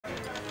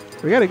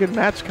We got a good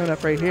match coming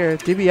up right here.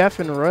 DBF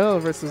and Royal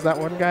versus that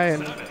one guy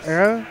in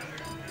Aero.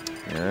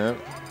 Yeah.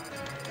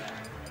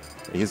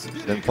 He's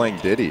been playing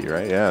Diddy,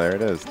 right? Yeah, there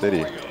it is,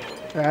 Diddy.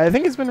 I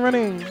think he's been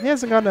running. He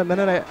hasn't gotten a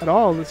minute at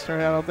all this turn,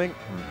 I don't think.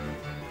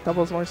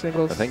 Doubles, more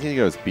singles. I think he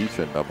goes beach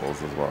in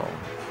doubles as well.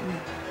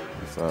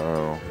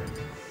 So.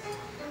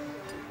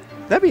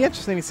 That'd be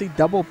interesting to see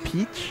double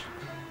Peach.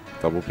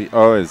 Double Peach.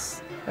 Oh,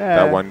 is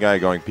that one guy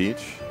going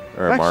Peach?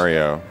 Or actually,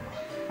 Mario?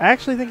 I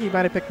actually think he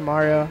might have picked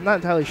Mario. I'm not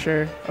entirely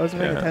sure. I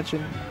wasn't paying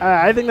attention.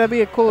 I think that'd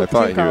be a cool I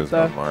thought team he comp, was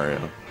though. on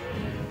Mario.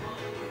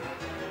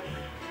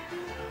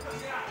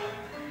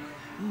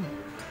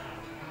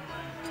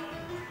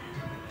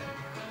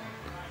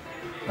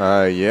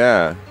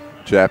 Yeah,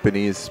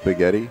 Japanese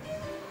spaghetti.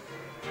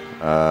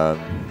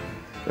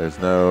 There's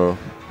no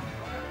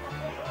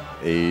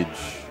age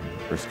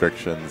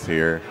restrictions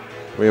here.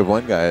 We have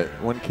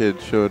one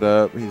kid showed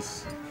up.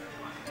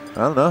 I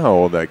don't know how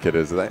old that kid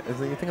is. You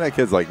think that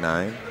kid's like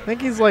 9? I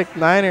think he's like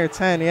 9 or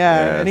 10,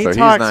 yeah. And he so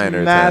talks 9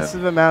 or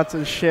massive amounts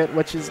of shit,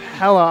 which is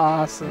hella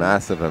awesome.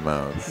 Massive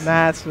amounts.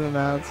 Massive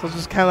amounts. He'll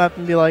just come up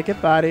and be like,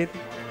 get bodied.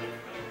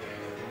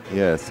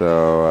 Yeah,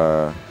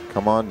 so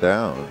come on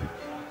down.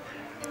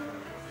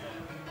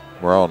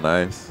 We're all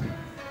nice.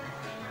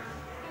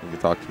 You can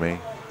talk to me.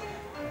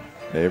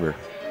 Neighbor.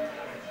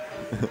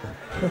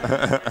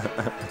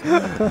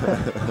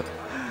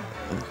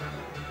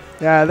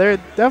 Yeah, there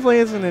definitely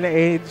isn't an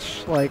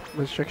age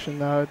restriction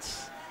though.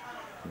 It's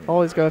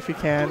always go if you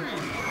can.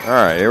 All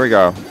right, here we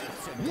go.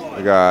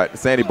 We got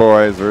Sandy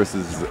Boys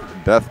versus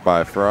Death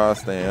by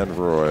Frost and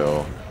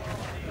Royal.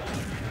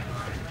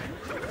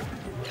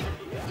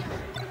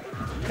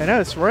 I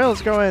noticed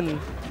Royal's going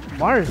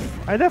Marth.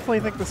 I definitely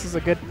think this is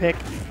a good pick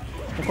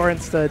in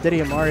accordance to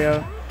Diddy and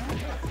Mario.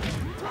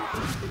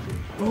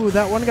 Ooh,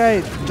 that one guy,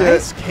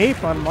 nice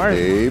cape on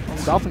Marth.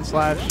 On Dolphin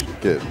Slash.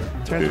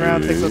 Turns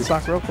around, takes that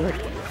stock real quick.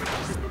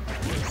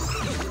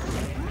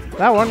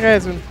 That one guy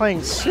has been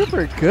playing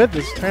super good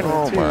this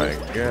tournament, too. Oh my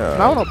god.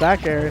 Phenomenal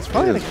back air. It's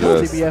probably going to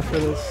kill DBF for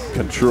this.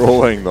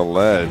 Controlling the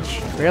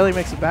ledge. Barely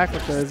makes it back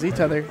with the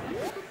Z-tether.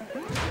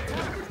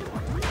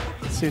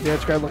 Let's see what the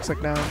edge guard looks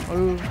like now.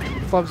 Ooh,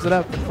 flubs it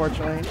up,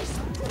 unfortunately.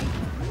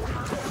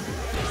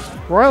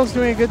 Royal's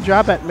doing a good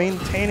job at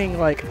maintaining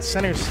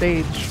center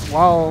stage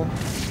while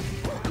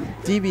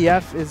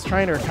DBF is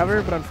trying to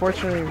recover, but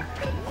unfortunately...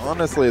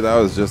 Honestly, that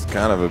was just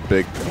kind of a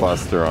big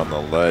cluster on the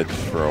ledge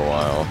for a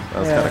while. That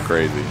was kind of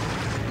crazy.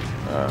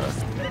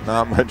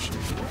 Not much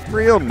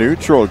real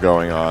neutral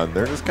going on.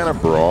 They're just kind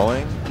of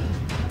brawling,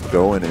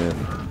 going in.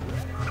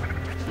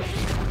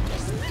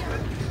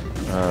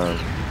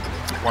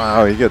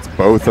 Wow, he gets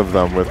both of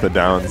them with the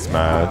down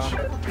smash.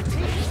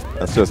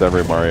 That's just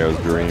every Mario's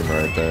dream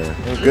right there.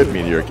 Good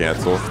meteor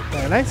cancel.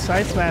 Yeah, nice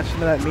side smash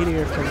into that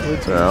meteor from Blue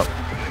Team. Yeah.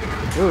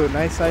 Ooh,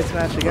 nice side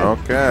smash again.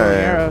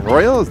 Okay.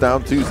 Royal is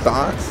down 2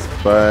 stocks,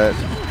 but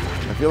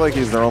I feel like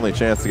he's their only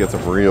chance to get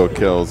some real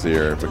kills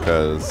here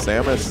because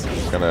Samus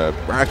is going to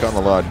rack on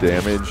a lot of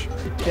damage.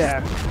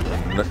 Yeah.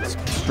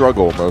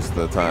 Struggle most of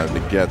the time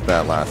to get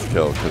that last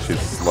kill because she's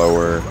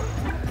slower.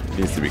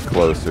 Needs to be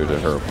closer to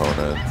her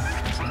opponents.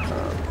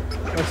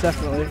 Most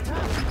definitely.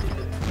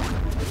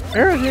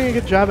 Aero's doing a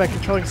good job at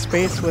controlling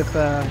space with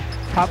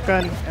Pop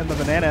Gun and the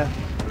banana.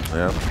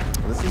 Yeah.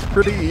 This is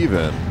pretty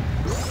even.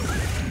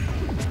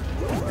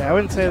 Yeah, I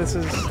wouldn't say this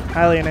is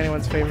highly in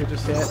anyone's favor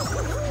just yet.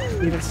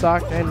 Even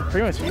stocked and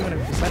pretty much even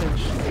in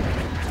percentage.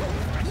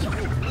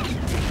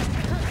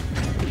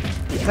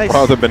 Nice.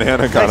 Oh, the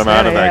banana got him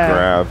out of that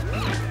grab.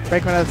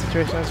 Break him out of the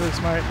situation. That was really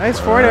smart. Nice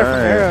forward air from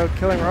Aero,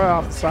 killing Royal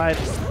off the side.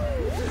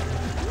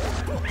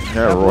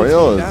 Yeah,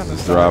 Royal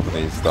is dropping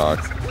these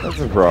stocks. That's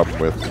a problem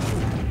with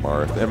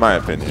Marth, in my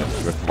opinion,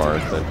 with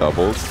Marth and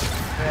doubles.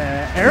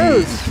 Yeah,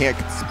 Aero's... He can't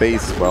get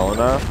space well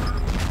enough,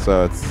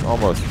 so it's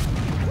almost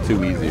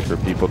too easy for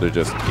people to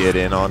just get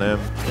in on him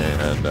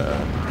and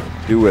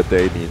do what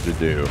they need to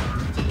do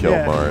to kill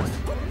Marth.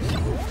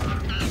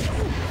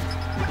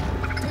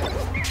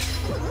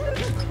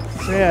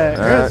 So yeah,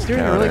 Aero's doing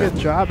a really good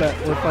job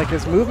with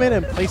his movement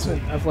and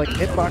placement of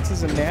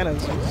hitboxes and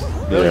nanas. It's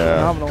really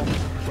phenomenal.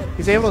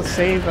 He's able to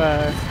save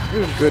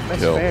good nice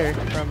kill fair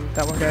from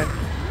that one guy.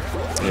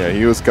 Yeah,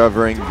 he was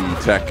covering the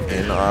tech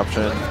in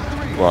option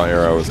while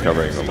Aero was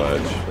covering the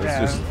ledge.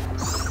 It's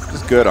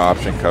just good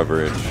option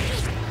coverage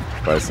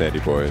by Sandy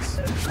Boys.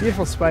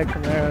 Beautiful spike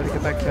from Aero to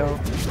get that kill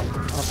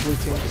off Blue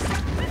Team.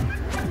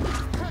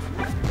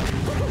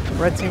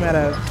 Red Team had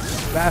a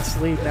vast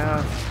lead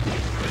now.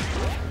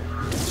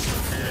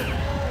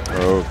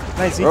 Oh,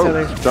 nice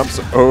Z-tether. Jumps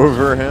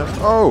over him.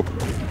 Oh,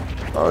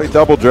 he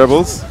double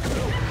dribbles.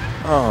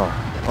 Oh,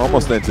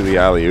 almost into the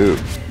alley-oop.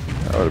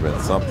 That would have been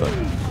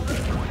something.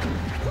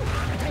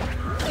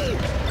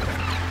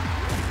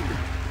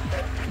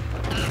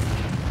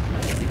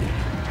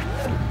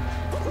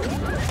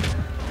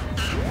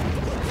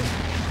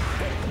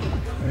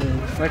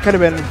 That could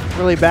have been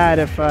really bad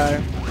if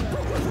Aero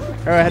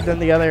had done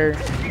the other,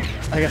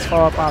 I guess,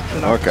 follow-up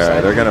option. Okay,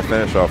 they're going to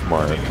finish off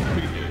Marth.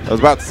 I was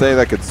about to say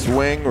that could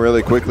swing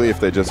really quickly if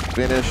they just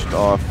finished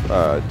off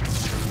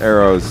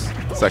Aero's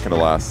second to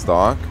last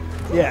stock.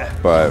 Yeah.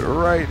 But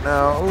right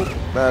now,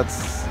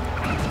 that's...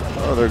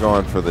 Oh, they're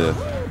going for the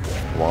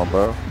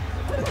Wombo.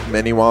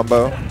 Mini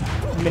Wombo.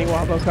 Mini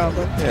Wombo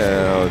combo.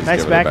 Yeah, I'll just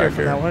nice give back it a air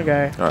from that one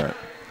guy. All right.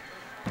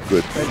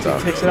 Good Red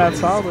stuff. team takes it out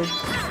solidly.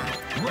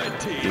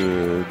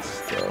 Good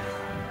stuff.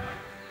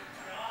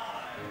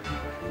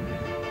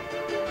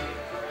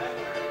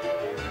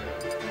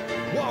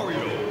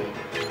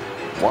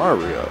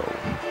 Wario.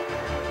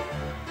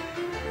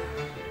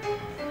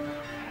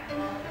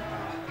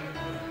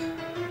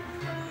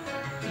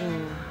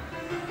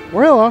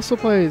 Royal also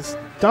plays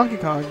Donkey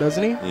Kong,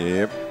 doesn't he?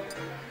 Yep.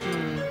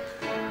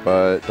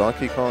 But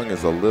Donkey Kong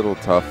is a little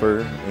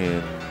tougher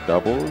in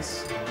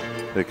doubles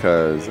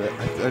because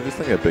I just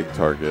think at big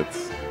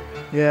targets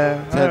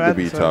tend to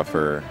be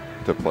tougher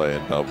to play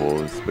in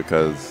doubles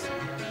because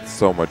it's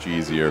so much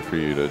easier for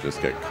you to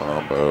just get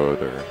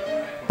comboed or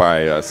by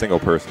a single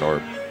person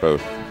or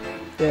both.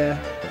 Yeah.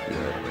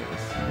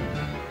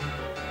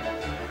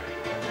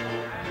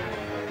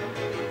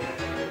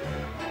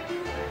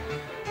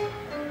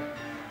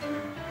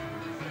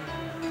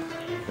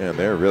 Man,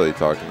 they're really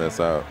talking this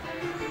out.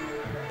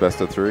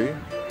 Best of 3.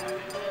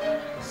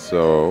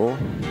 So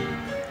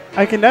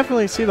I can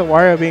definitely see the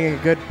Wario being a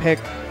good pick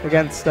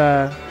against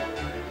well,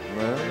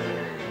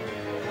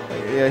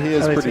 yeah, he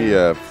is pretty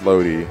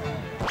floaty.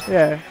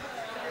 Yeah.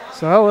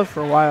 So he'll live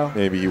for a while.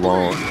 Maybe he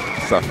won't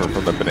suffer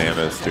from the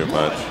bananas too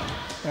much.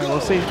 Yeah,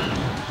 we'll see.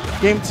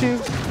 Game 2.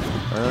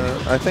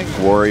 I think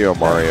Wario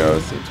Mario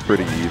seems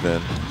pretty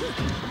even.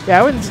 Yeah,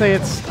 I wouldn't say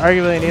it's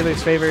arguably in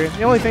either's favor.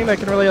 The only thing that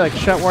can really like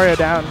shut Wario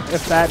down,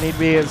 if that need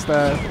be, is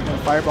the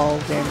fireball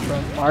game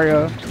from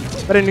Mario.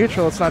 But in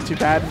neutral, it's not too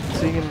bad,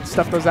 so you can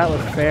stuff those out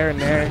with fair and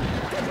nair.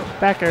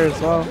 Back air as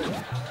well.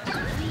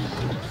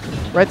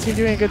 Red team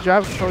doing a good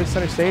job controlling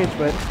center stage,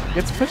 but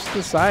gets pushed to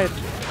the side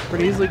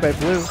pretty easily by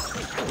blue.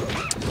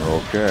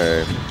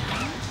 Okay.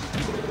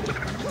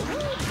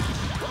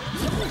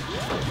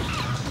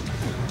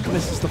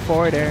 Misses the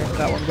forward air,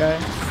 that one guy.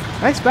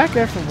 Nice back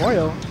air from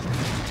Royal.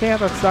 Can't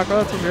have that stock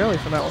relatively early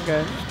from that one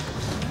guy.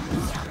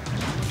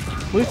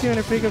 Blue team in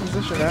a pretty good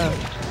position now.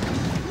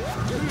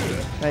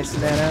 Nice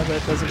nana,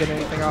 but doesn't get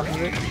anything off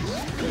of it.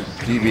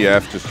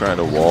 DBF just trying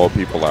to wall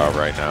people out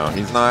right now.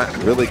 He's not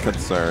really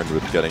concerned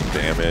with getting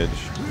damage.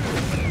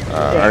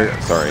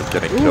 Sorry,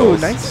 getting kills.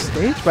 Ooh, nice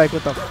stage bike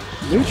with the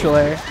neutral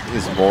air.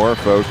 He's more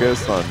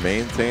focused on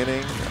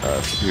maintaining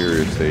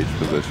superior stage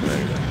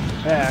positioning.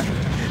 Yeah.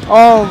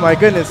 Oh my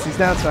goodness, these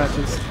down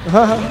smashes.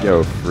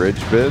 Yo,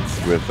 Fridge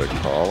Bits with the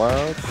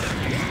call-outs.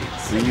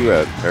 See you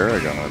at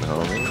Paragon,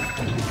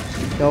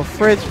 homie. Yo,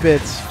 Fridge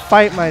Bits,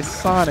 fight my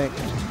Sonic.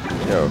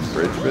 Yo,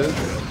 Fridge Bits?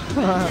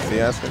 Is he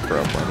asking for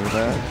a money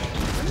match?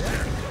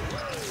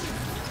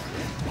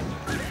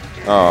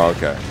 Oh,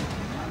 okay.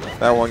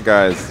 That one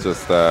guy's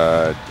just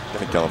gonna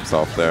kill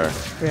himself there.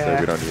 Yeah.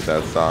 So we don't need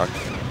that stock.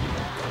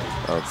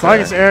 Okay. As long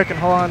as Eric can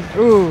hold on.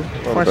 Ooh,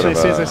 unfortunately,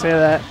 as soon as I say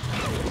that.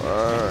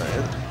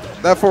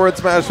 That forward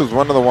smash was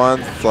one of the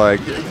ones, it's like,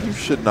 you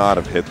should not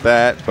have hit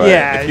that, but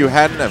if you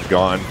hadn't have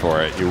gone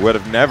for it, you would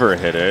have never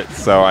hit it,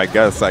 so I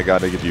guess I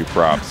got to give you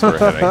props for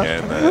hitting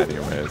it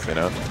anyways, you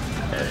know?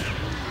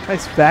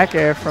 Nice back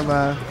air from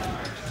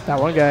that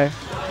one guy.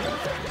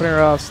 Putting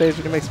her off stage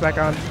when he makes it back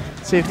on.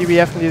 See if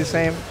DBF can do the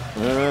same.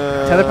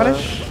 Tether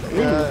punish?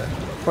 Yeah.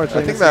 I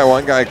think that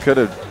one guy could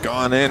have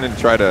gone in and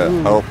tried to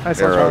help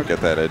Aero get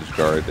that edge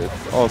guard. It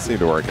all seemed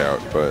to work out,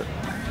 but...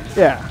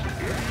 Yeah.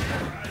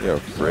 Yo,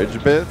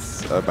 Fridge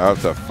Bits about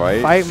to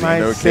fight. Fight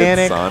my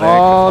Sonic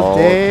all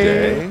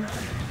day.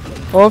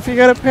 Well, if you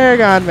go to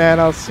Paragon, man,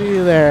 I'll see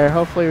you there.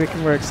 Hopefully we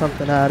can work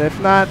something out. If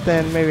not,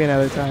 then maybe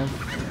another time.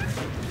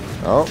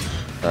 Oh,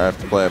 I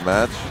have to play a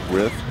match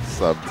with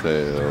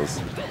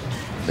Subtails.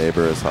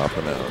 Neighbor is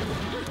hopping out.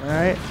 All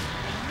right.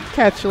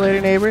 Catch you later,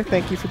 neighbor.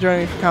 Thank you for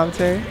joining me for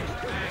commentary.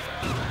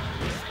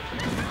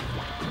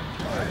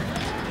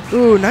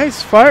 Ooh,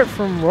 nice fart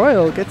from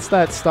Royal. Gets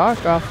that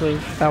stock off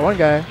of that one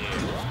guy.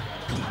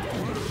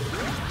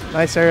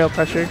 Nice aerial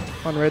pressure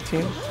on red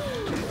team.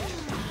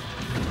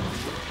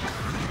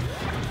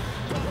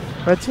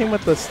 Red team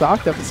with the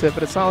stock deficit,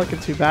 but it's not looking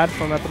too bad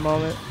for him at the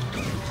moment.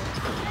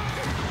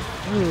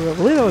 Ooh, I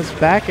believe that was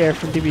back air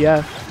from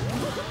DBF.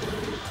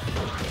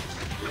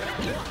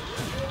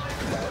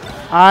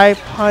 I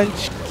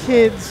Punch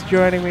Kids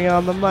joining me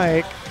on the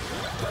mic.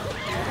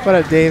 What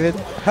up, David?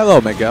 Hello,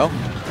 Miguel.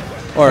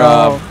 Or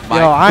Michael.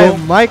 Yo,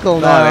 I'm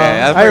Michael now.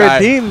 Yeah, I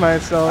redeemed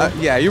myself.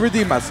 Yeah, you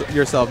redeemed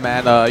yourself,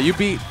 man. You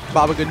beat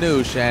Baba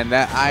Ganoush, and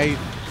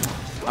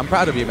I'm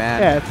proud of you,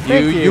 man. Yeah,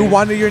 thank you. You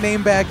wanted your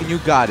name back, and you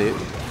got it.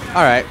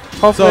 All right.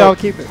 Hopefully I'll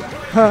keep it.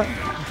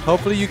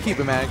 Hopefully you keep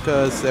it, man,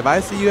 because if I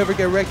see you ever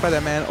get wrecked by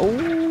that, man,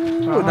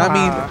 and I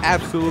mean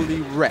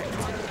absolutely wrecked.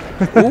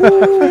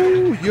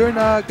 Ooh, you're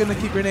not going to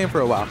keep your name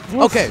for a while.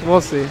 We'll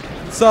see.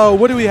 So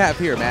what do we have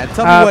here, man?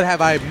 Tell me what have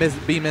I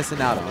been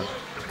missing out on.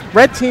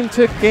 Red team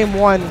took game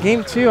 1,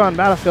 game 2 on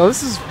Battlefield.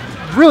 This is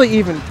really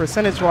even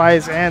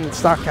percentage-wise and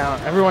stock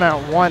count. Everyone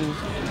out 1.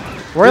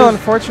 Royal,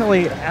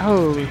 unfortunately,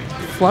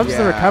 flubs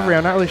the recovery.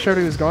 I'm not really sure what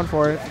he was going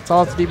for. It's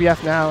all to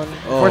DBF now, and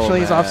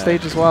unfortunately he's off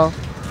stage as well.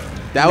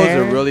 That was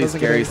a really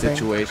scary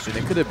situation.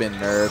 It could have been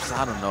nerves.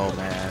 I don't know,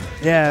 man.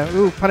 Yeah,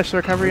 ooh, punish the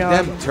recovery on.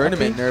 Them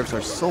tournament nerves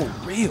are so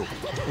real.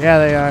 Yeah,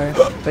 they are.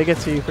 They get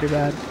to you pretty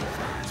bad.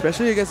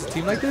 Especially against a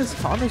team like this,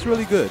 Connor's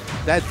really good.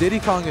 That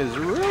Diddy Kong is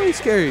really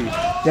scary.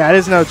 Yeah, it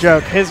is no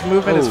joke. His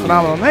movement is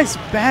phenomenal. Nice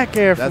back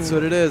air. That's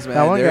what it is,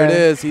 man. There it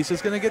is. He's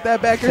just going to get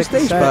that back air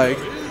stage spike.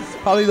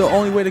 Probably the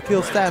only way to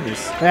kill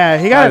Samus. Yeah,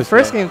 he got it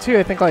first game too,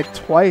 I think like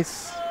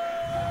twice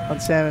on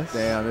Samus.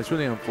 Damn, it's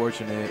really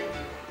unfortunate.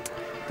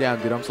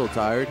 Damn, dude, I'm so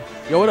tired.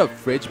 Yo, what up,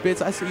 Fridge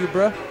Bits? I see you,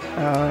 bro.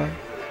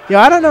 Yo,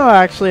 I don't know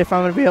actually if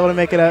I'm going to be able to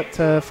make it up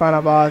to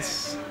Final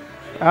Boss.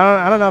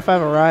 I don't know if I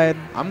have a ride.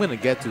 I'm going to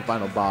get to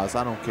Final Boss.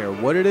 I don't care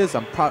what it is.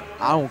 I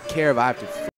don't care if I have to